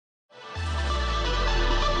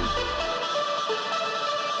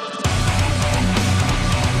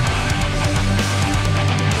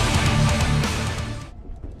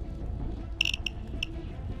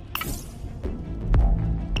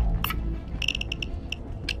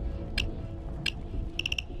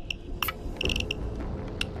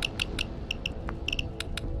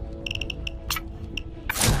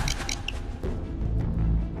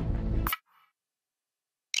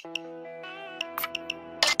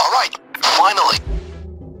Finally.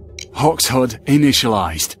 Hox HUD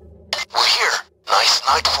initialized. We're here. Nice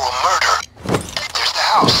night for a murder. There's the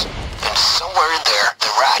house. And somewhere in there,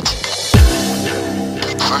 the rat.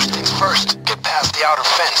 First things first, get past the outer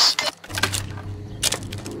fence.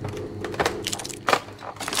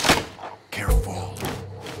 Careful.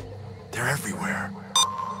 They're everywhere.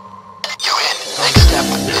 You're in. Next step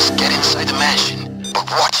is get inside the mansion. But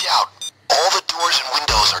watch out. All the doors and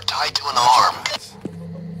windows are tied to an alarm.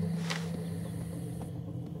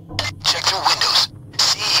 Check your windows.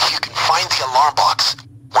 See if you can find the alarm box.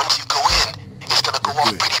 Once you go in, it's gonna go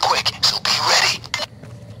off pretty quick, so be ready.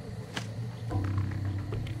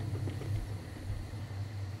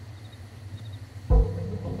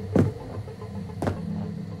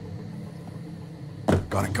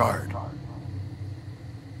 Got a guard.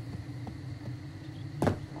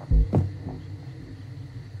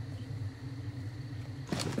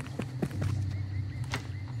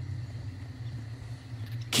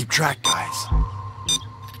 Keep track, guys.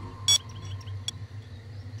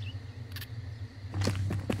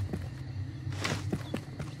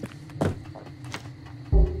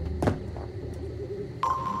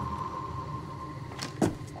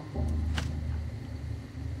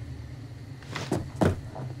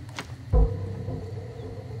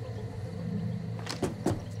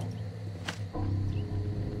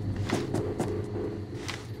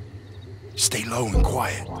 Stay low and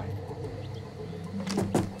quiet.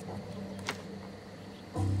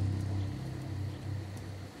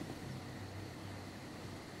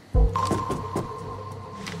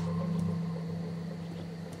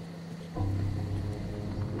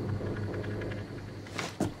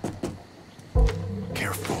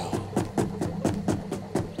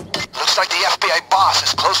 Looks like the FBI boss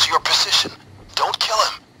is close to your position. Don't kill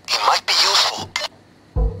him. He might be useful.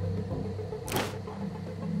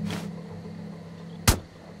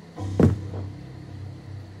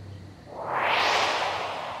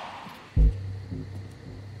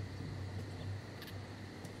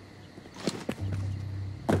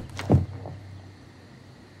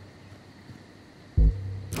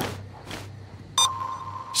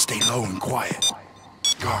 Stay low and quiet.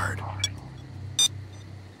 Guard.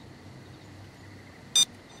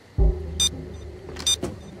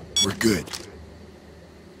 We're good.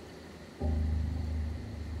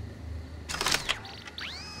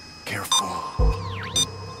 Careful.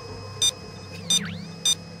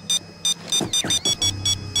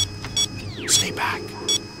 Stay back.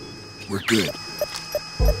 We're good.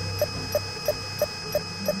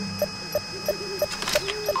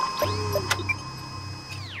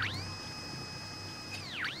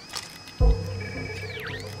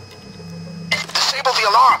 Disable the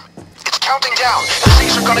alarm. It's counting down, and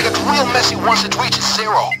things are gonna get real messy once it reaches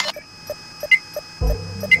 0.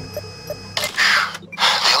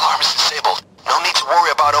 The alarm is disabled. No need to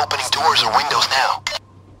worry about opening doors or windows now.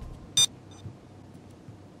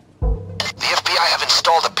 The FBI have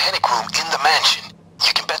installed a panic room in the mansion.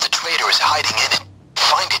 You can bet the traitor is hiding in it.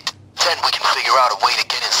 Find it, then we can figure out a way to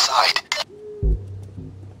get inside.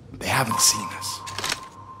 They haven't seen us.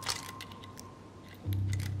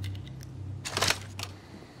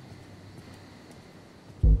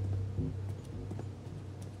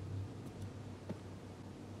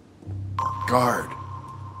 Guard.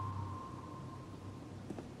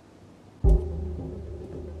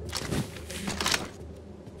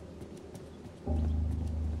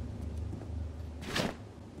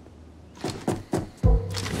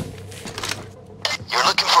 You're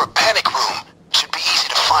looking for a panic room. Should be easy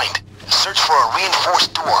to find. Search for a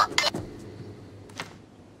reinforced door.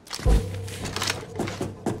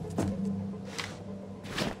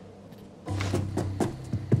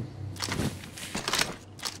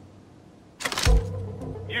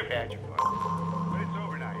 You've had your fun. But it's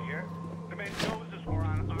over now, you hear? The man knows us we're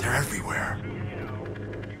on... They're everywhere. You know,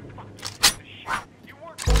 you fucking piece of shit. You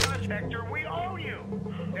work for us, Hector. We owe you.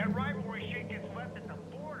 That rivalry shit gets left at the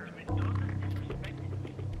border. It doesn't disrespect you.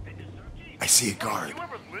 They deserve you. I see a guard. You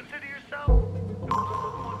ever listen to yourself?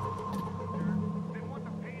 They want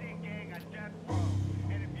the PayDay gang on death row.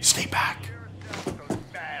 And if you Stay back. yourself those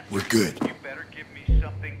bastards, We're good. you better give me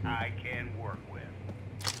something I can work with.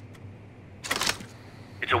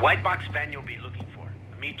 It's a white box van you'll be looking for.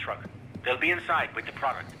 A meat truck. They'll be inside with the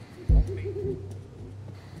product.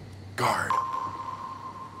 Guard.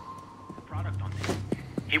 The product on there.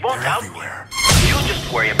 He won't They're help everywhere. you. You'll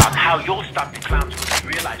just worry about how you'll stop the clowns when they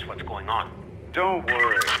realize what's going on. Don't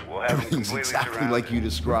worry, we'll have them Everything's completely exactly surrounded. like you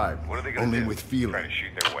described, What are they gonna only do? with feeling. Try to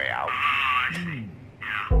shoot their way out.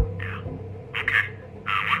 Yeah. Okay.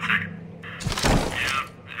 1 second. Yeah,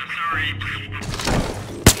 sorry.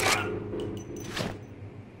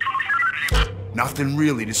 Nothing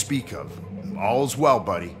really to speak of. All's well,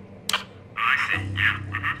 buddy. Oh, I see. Yeah.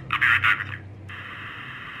 I'll be right back with you.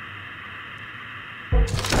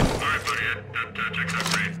 Alright, buddy. That checks out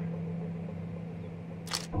great.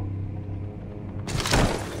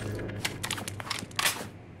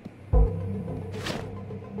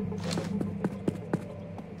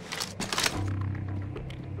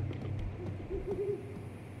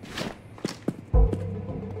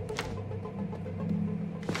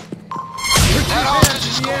 That hostage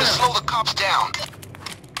is going to slow the cops down.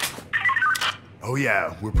 Oh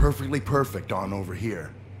yeah, we're perfectly perfect on over here.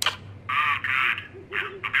 Oh, good.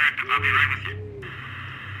 I'll be right with you.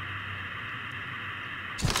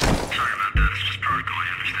 Sorry about that. It's just protocol,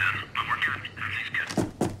 you understand? But we're good. Everything's good.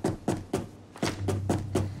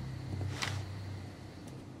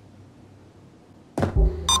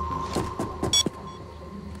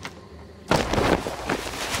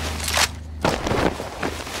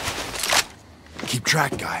 Keep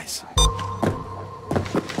track, guys.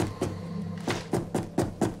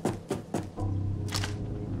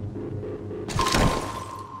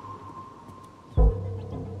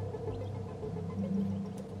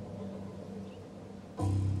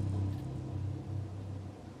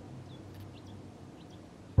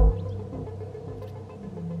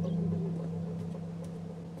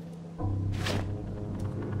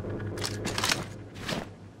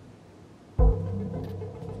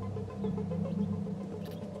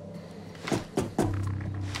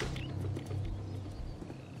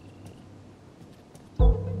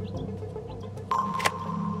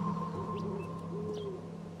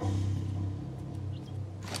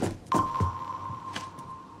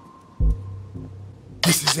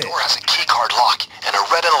 This is it. Door has a keycard lock and a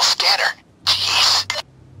retinal scanner. Jeez.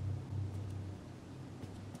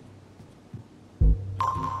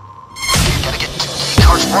 Gotta get 2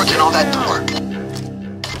 keycards working on that door.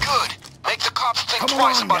 Good. Make the cops think Come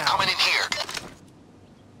twice on about now. coming in here.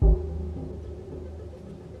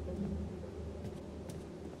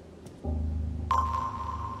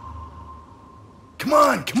 Come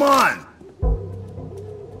on, come on!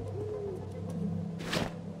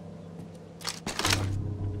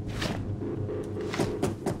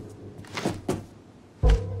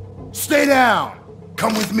 Stay down!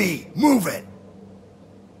 Come with me, move it!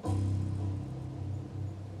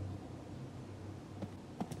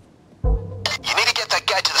 You need to get that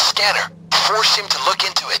guy to the scanner. Force him to look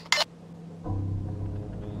into it.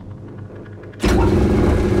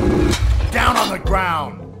 Down on the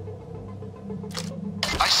ground!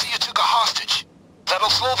 I see you took a hostage. That'll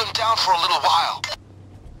slow them down for a little while.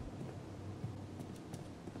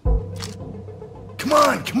 Come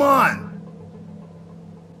on, come on!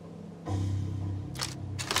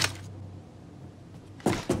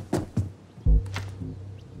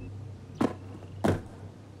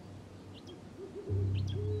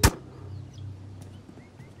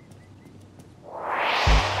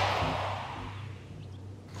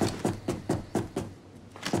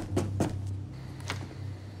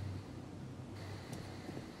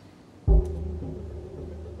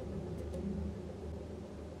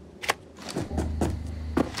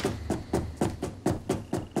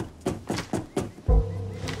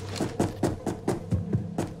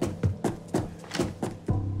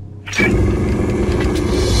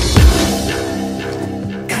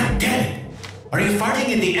 God damn it! Are you farting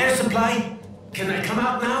in the air supply? Can I come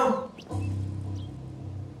out now?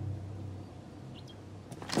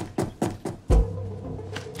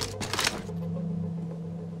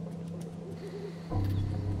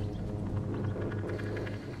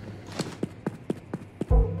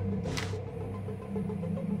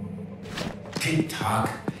 TikTok.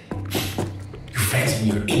 You fancy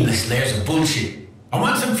your endless layers of bullshit. I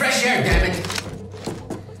want some fresh air, damn it!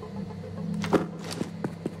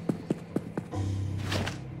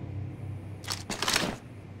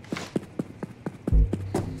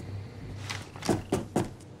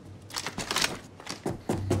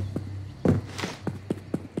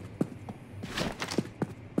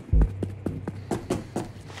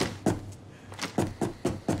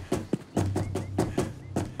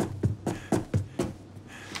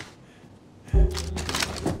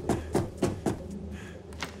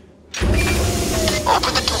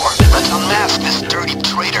 Open the door. Let's unmask this dirty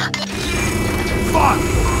traitor. Fuck!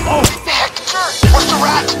 Oh, Hector! Where's the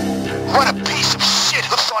rat? What a piece of shit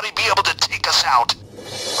who thought he'd be able to take us out.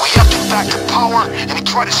 We have him back to power, and he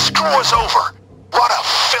tried to screw us over. What a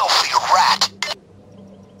filthy rat.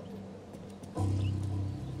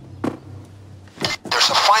 There's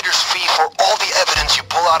a finder's fee for all the evidence you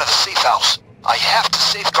pull out of the safe house. I have to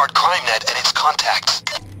safeguard CrimeNet and its contacts.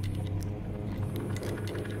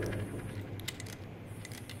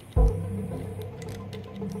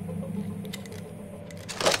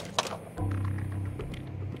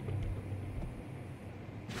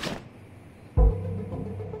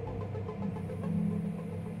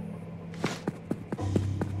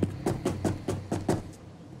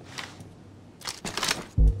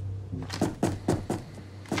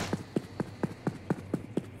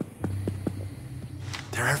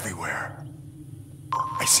 They're everywhere.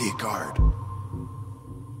 I see a guard.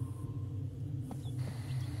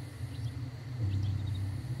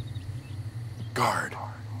 Guard.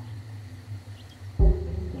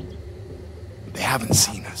 They haven't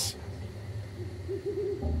seen us.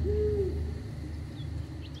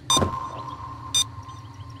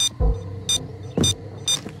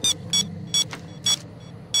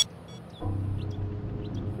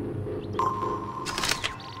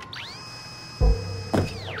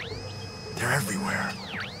 They're everywhere.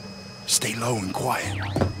 Stay low and quiet.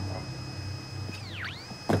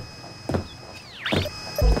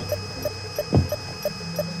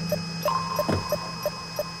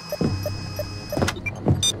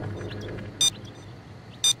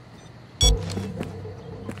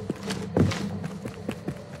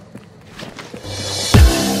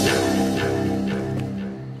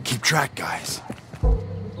 Keep track, guys.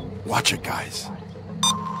 Watch it, guys.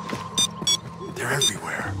 They're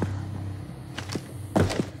everywhere.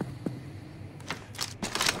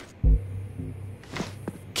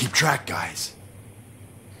 Keep track, guys.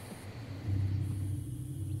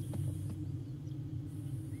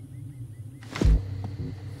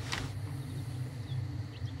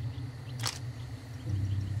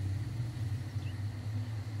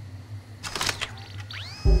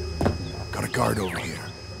 Got a guard over here.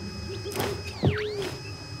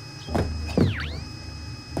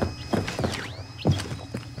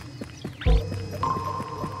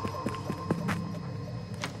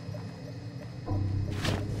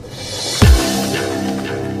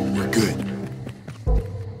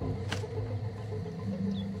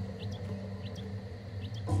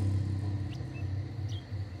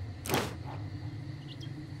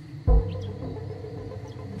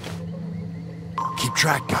 Keep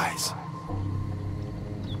track, guys.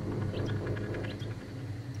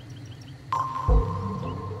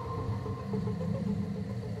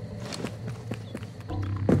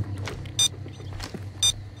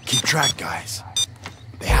 Keep track, guys.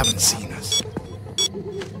 They haven't seen us.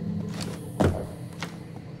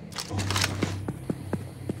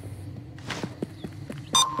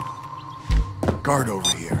 Guard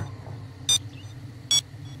over here.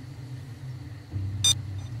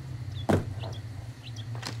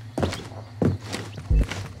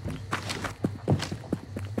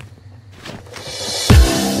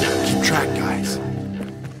 Keep track, guys.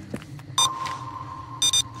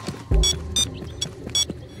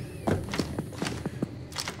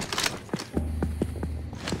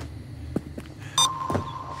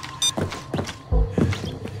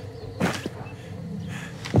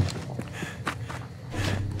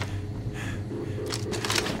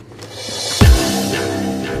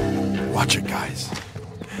 Watch it, guys.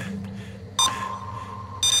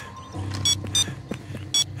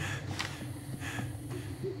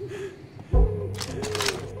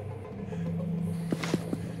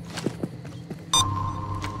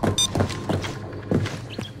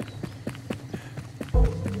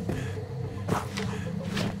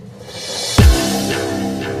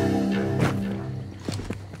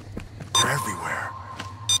 They're everywhere.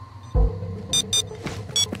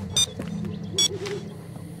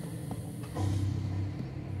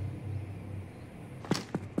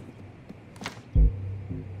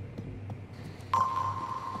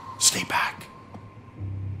 Stay back.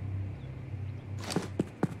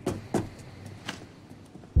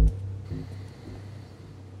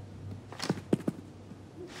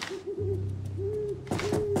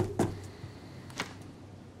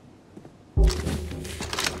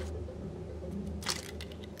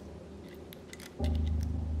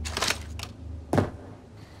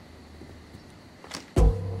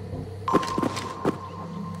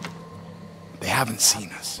 They haven't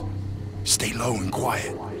seen us. Stay low and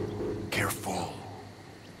quiet. Careful.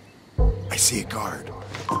 I see a guard.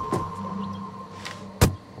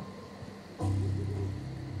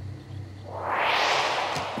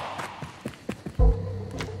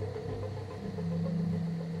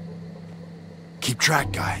 Keep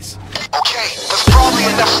track, guys. Okay, there's probably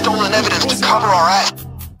enough stolen evidence to cover our ass.